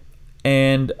company,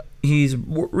 and he's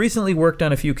recently worked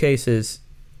on a few cases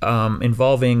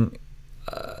involving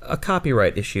a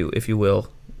copyright issue, if you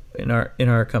will, in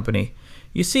our company.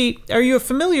 You see, are you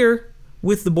familiar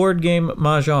with the board game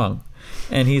Maj-Wrong?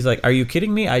 And he's like, are you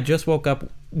kidding me? I just woke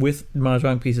up with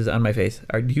Maj-Wrong pieces on my face.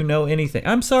 Do you know anything?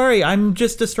 I'm sorry. I'm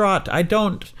just distraught. I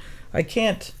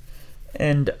can't.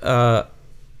 And,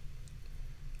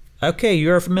 okay,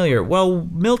 you're familiar. Well,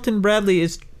 Milton Bradley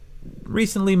is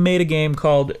recently made a game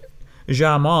called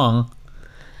Maj-Wrong.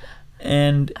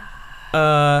 And,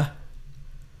 the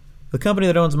company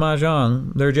that owns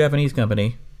Maj-Wrong, they're a Japanese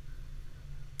company,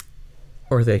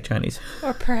 Or are they Chinese?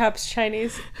 Or perhaps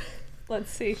Chinese. Let's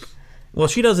see. Well,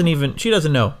 she doesn't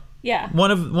know. Yeah.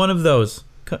 One of those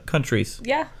countries.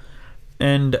 Yeah.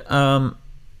 And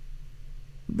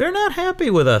they're not happy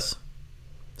with us.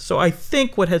 So I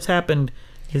think what has happened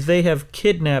is they have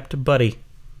kidnapped Buddy.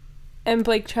 And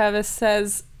Blake Travis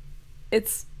says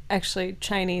it's actually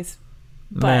Chinese.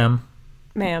 Ma'am.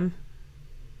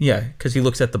 Yeah, because he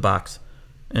looks at the box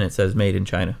and it says made in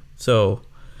China. So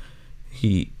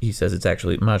he says it's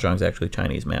actually, Maj-Wrong's actually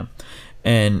Chinese, ma'am.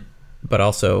 But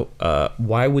also,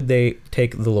 why would they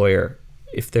take the lawyer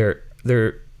if they're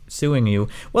suing you?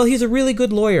 Well, he's a really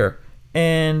good lawyer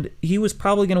and he was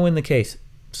probably going to win the case.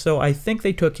 So I think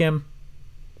they took him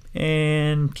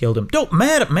and killed him. Don't,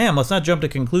 ma'am, let's not jump to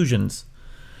conclusions.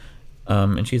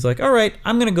 And she's like, all right,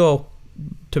 I'm going to go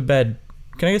to bed.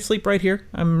 Can I get sleep right here?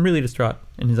 I'm really distraught.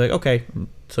 And he's like, okay.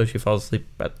 So she falls asleep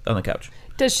on the couch.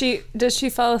 Does she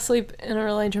fall asleep in a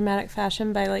really dramatic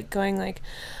fashion by like going like,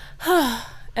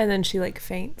 and then she like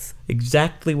faints?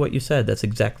 Exactly what you said. That's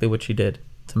exactly what she did.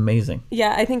 It's amazing.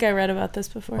 Yeah, I think I read about this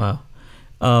before. Wow.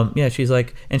 Yeah, she's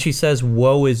like, and she says,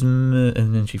 woe is me,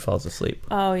 and then she falls asleep.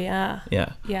 Oh, yeah.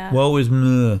 Yeah. Yeah. Woe is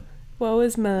me. Woe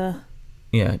is me.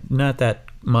 Yeah, not that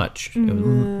much. It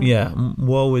was, yeah,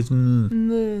 woe is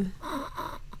me.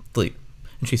 Sleep.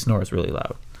 And she snores really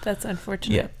loud. That's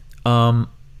unfortunate. Yeah.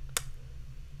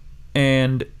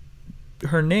 And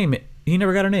her name, he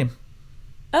never got her name.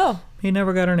 Oh. He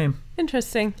never got her name.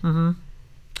 Interesting. Mm-hmm.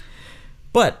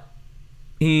 But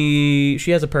she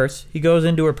has a purse. He goes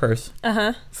into her purse.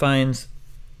 Uh-huh. Finds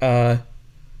a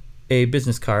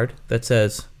business card that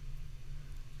says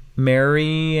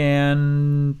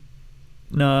Mariana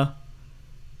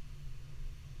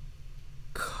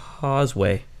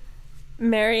Causeway.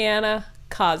 Mariana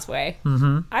Causeway.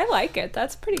 Mm-hmm. I like it.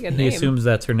 That's a pretty good He name. assumes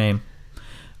that's her name.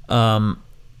 But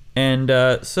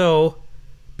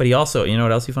he also, you know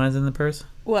what else he finds in the purse?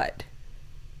 What?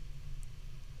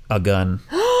 A gun.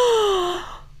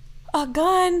 A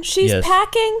gun? She's Yes.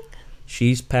 packing?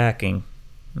 She's packing.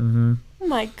 Mm-hmm. Oh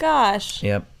my gosh.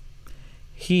 Yep.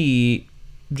 He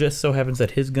just so happens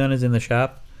that his gun is in the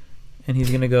shop, and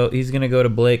he's gonna go to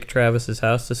Blake Travis's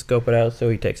house to scope it out, so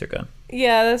he takes her gun.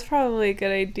 Yeah, that's probably a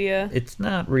good idea. It's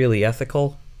not really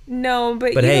ethical. No,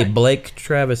 but hey, Blake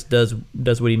Travis does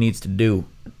what he needs to do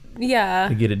yeah,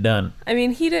 to get it done. I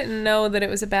mean, he didn't know that it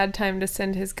was a bad time to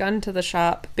send his gun to the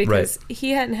shop because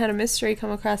he hadn't had a mystery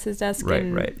come across his desk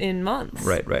in months.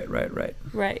 Right.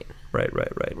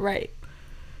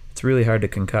 It's really hard to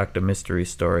concoct a mystery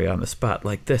story on the spot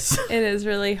like this. It is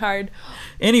really hard.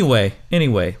 Anyway,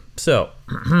 so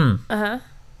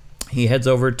he heads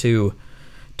over to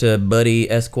Buddy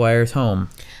Esquire's home.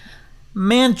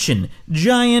 Mansion.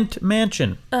 Giant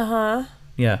mansion. Uh-huh.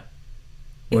 Yeah.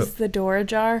 Is the door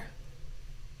ajar?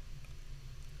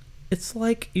 It's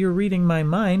like you're reading my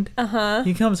mind. Uh-huh.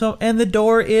 He comes home and the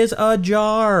door is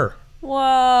ajar.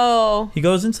 Whoa. He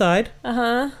goes inside.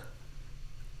 Uh-huh.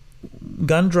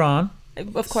 Gun drawn.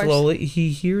 Of course. Slowly, he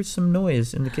hears some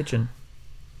noise in the kitchen.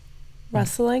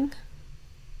 Rustling?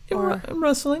 Or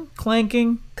rustling,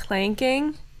 clanking.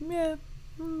 Clanking? Yeah.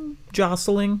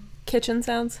 Jostling. Kitchen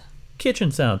sounds?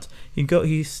 Kitchen sounds.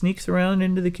 He sneaks around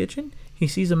into the kitchen. He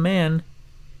sees a man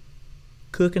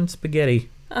cooking spaghetti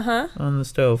on the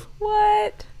stove.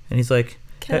 What? And he's like,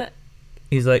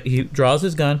 he draws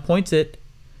his gun, points it,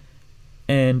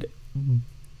 and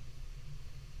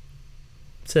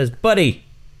says, "Buddy."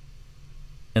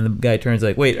 And the guy turns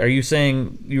like, "Wait, are you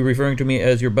referring to me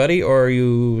as your buddy, or are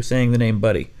you saying the name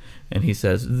Buddy?" And he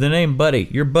says, "The name Buddy.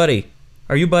 You're Buddy.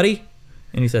 Are you Buddy?"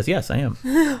 And he says, "Yes, I am."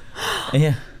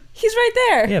 Yeah. He's right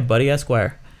there. Yeah, Buddy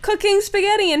Esquire. Cooking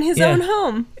spaghetti in his own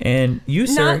home. And you,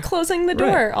 sir... Not closing the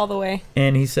door all the way.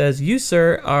 And he says, "You,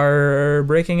 sir, are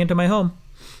breaking into my home.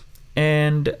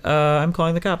 And I'm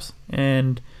calling the cops."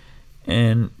 And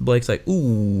Blake's like,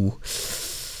 "Ooh,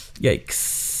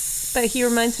 yikes." But he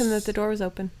reminds him that the door was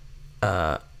open.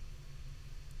 Then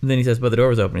he says, "But the door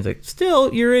was open." He's like,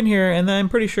 "Still, you're in here, and I'm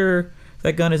pretty sure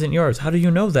that gun isn't yours." "How do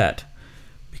you know that?"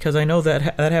 "Because I know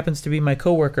that that happens to be my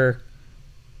coworker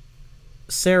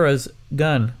Sarah's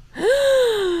gun."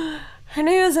 Her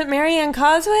name isn't Marianne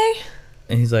Causeway?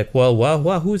 And he's like,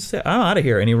 well, who's Sarah? I'm out of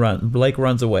here. And Blake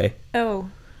runs away. Oh.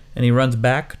 And he runs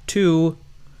back to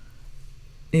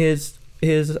his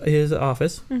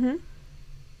office. Mm-hmm.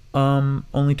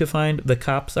 Only to find the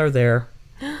cops are there.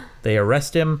 They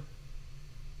arrest him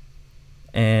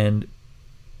and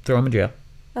throw him in jail.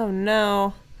 Oh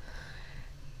no.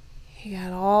 He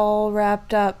got all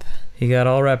wrapped up.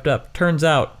 Turns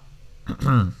out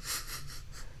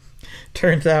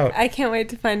I can't wait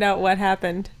to find out what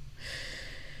happened.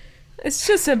 It's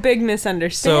just a big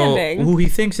misunderstanding. So who he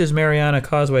thinks is Mariana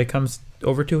Causeway comes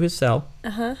over to his cell.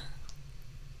 Uh-huh.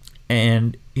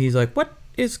 And he's like, "What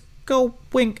is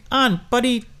going on?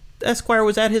 Buddy Esquire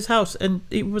was at his house and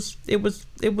it was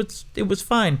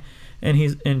fine."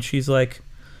 And she's like,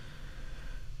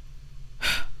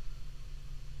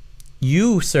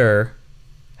 "You, sir,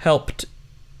 helped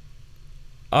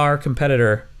our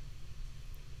competitor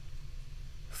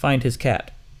find his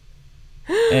cat."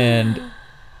 And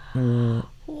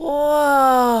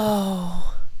whoa.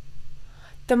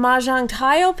 The Maj-Wrong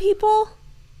tile people?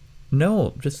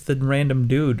 no, just the random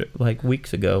dude like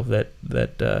weeks ago that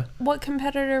What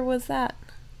competitor was that?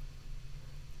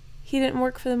 He didn't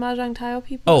work for the Maj-Wrong tile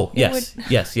people? Oh, yes.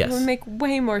 Yes. It would make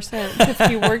way more sense if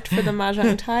he worked for the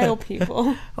Maj-Wrong tile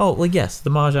people. Oh, well, yes, the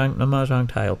Maj-Wrong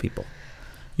tile people.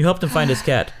 You helped him find his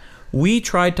cat. We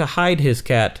tried to hide his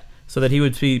cat so that he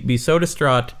would be so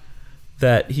distraught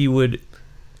that he would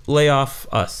lay off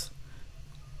us.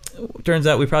 Turns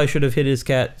out we probably should have hid his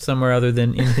cat somewhere other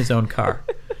than in his own car.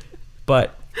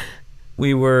 But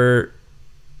we were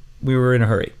in a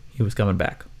hurry. He was coming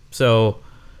back. So,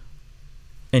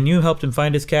 and you helped him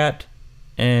find his cat,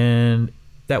 and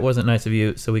that wasn't nice of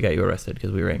you, so we got you arrested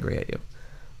because we were angry at you.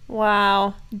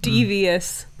 Wow.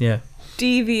 Devious. Yeah.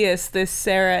 Devious this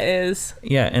Sarah is.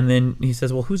 Yeah, and then he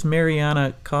says, "Well, who's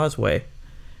Mariana Causeway?"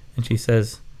 And she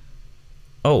says,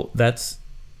 "Oh, that's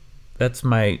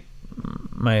my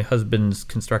husband's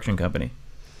construction company."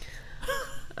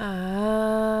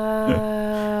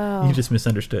 Oh. You just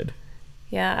misunderstood.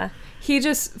 Yeah. He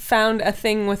just found a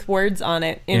thing with words on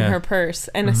it in her purse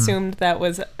and assumed that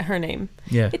was her name.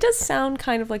 Yeah. It does sound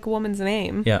kind of like a woman's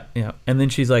name. Yeah. And then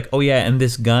she's like, "Oh, yeah, and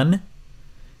this gun?"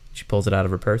 She pulls it out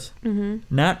of her purse. Mm-hmm.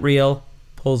 Not real.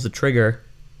 Pulls the trigger,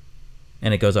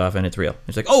 and it goes off, and it's real.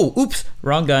 It's like, "Oh, oops,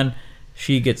 wrong gun."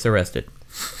 She gets arrested.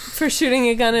 For shooting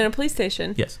a gun in a police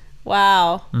station? Yes.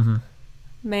 Wow. Mm-hmm.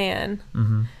 Man.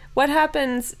 Mm-hmm. What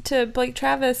happens to Blake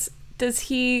Travis? Does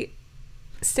he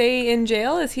stay in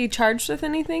jail? Is he charged with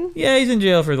anything? Yeah, he's in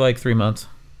jail for like 3 months.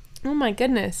 Oh my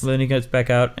goodness. Then he gets back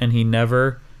out, and he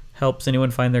never helps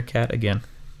anyone find their cat again.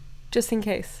 Just in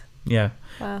case. Yeah.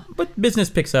 Wow. But business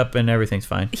picks up, and everything's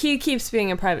fine. He keeps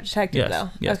being a private detective, Yes, though.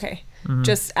 yes. Okay. Mhm.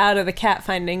 Just out of the cat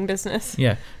finding business.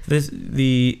 Yeah.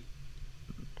 The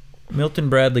Milton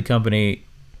Bradley Company,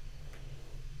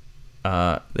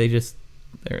 they just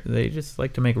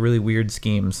like to make really weird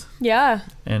schemes, Yeah.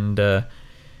 and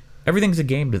everything's a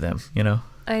game to them, you know.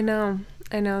 I know.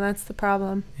 That's the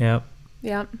problem. Yeah,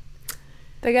 Yep.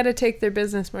 They got to take their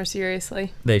business more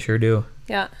seriously. they sure do.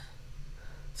 Yeah.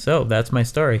 So that's my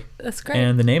story. That's great.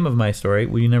 And the name of my story,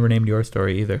 well, you never named your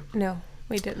story either. No,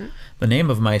 we didn't. The name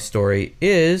of my story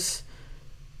is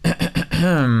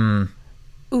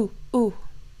Ooh.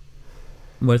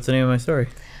 what's the name of my story?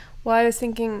 Well, I was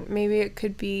thinking maybe it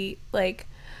could be like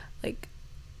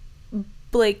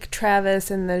Blake Travis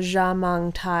and the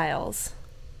Maj-Wrong tiles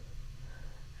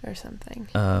or something.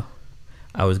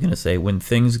 I was gonna say When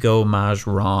Things Go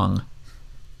Maj-Wrong.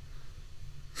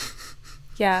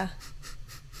 Yeah.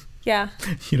 Yeah.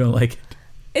 You don't like it?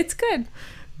 It's good.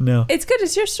 No. It's good.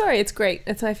 It's your story. It's great.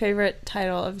 It's my favorite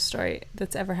title of a story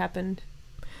that's ever happened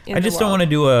in I the just don't world. want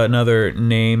to do another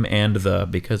name and the,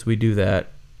 because we do that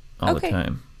all the Okay.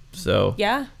 time. So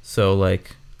Yeah. So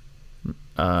like,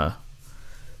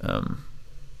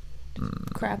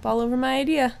 Crap all over my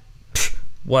idea.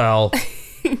 well,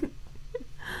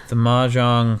 the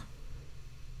Maj-Wrong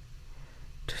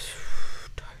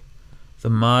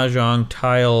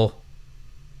tile.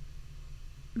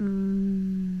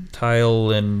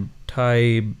 Tile and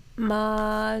tie.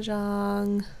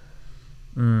 Maj-Wrong.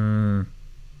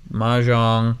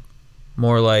 Mahjong,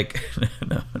 more like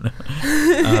no.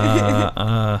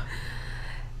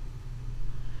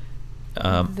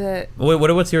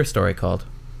 What's your story called?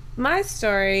 My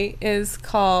story is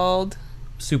called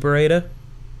Super Ada?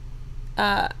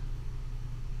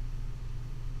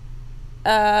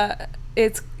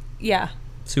 it's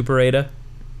Super Ada?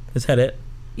 Is that it?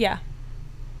 yeah.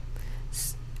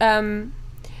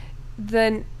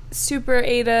 The Super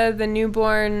Ada, the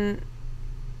newborn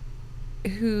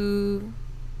who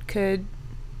could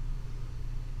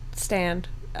stand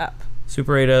up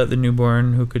Super Ada, the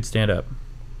newborn who could stand up.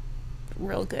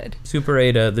 real good. Super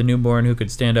Ada, the newborn who could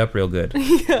stand up real good.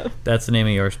 Yeah. That's the name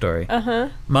of your story. Uh-huh.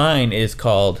 Mine is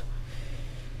called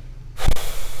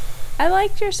I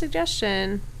liked your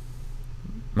suggestion.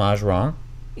 Maj-Wrong.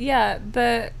 Yeah,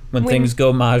 When Things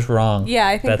Go Maj-Wrong. Yeah,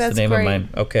 I think that's the name great. of mine.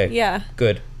 Okay. Yeah.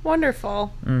 Good.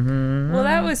 Wonderful. Mm-hmm. Well,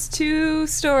 that was 2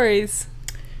 stories.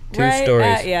 Two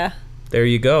stories. Yeah. There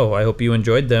you go. I hope you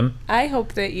enjoyed them. I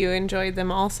hope that you enjoyed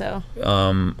them also.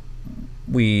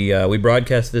 We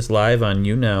broadcast this live on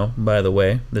YouNow, by the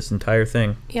way, this entire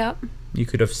thing. Yep. You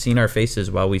could have seen our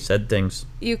faces while we said things.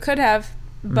 You could have,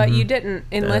 but you didn't,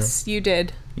 unless you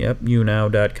did. Yep,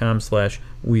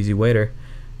 younow.com/wheezywaiter.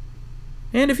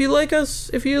 And if you like us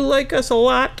a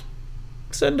lot,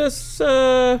 send us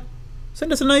a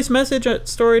nice message at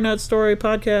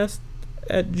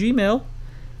storynotstorypodcast@gmail.com.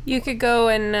 You could go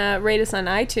and rate us on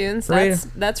iTunes.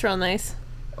 That's real nice.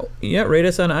 Oh, yeah, rate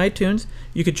us on iTunes.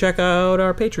 You could check out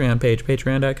our Patreon page,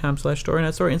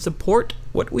 patreon.com/storynotstory, and support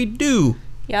what we do.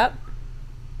 Yep.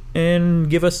 And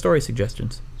give us story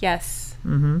suggestions. Yes.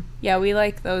 Mm-hmm. Yeah, we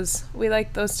like those. We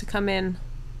like those to come in.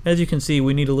 As you can see,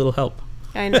 we need a little help.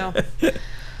 I know.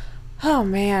 Oh,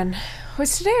 man.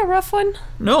 Was today a rough one?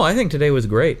 No, I think today was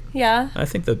great. Yeah. I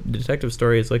think the detective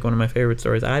story is like one of my favorite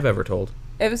stories I've ever told.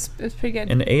 It was pretty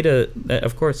good. And Ada,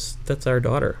 of course, that's our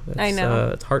daughter. I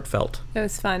know. It's heartfelt. It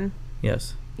was fun.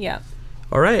 Yes. Yeah.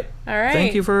 All right. All right.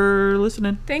 Thank you for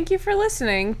listening. Thank you for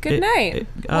listening. Good night.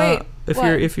 Wait. If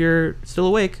what? you're still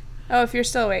awake. Oh, if you're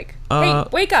still awake. Hey,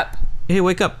 wake up. Hey,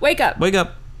 wake up. Wake up. Wake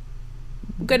up.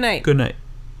 Good night. Good night.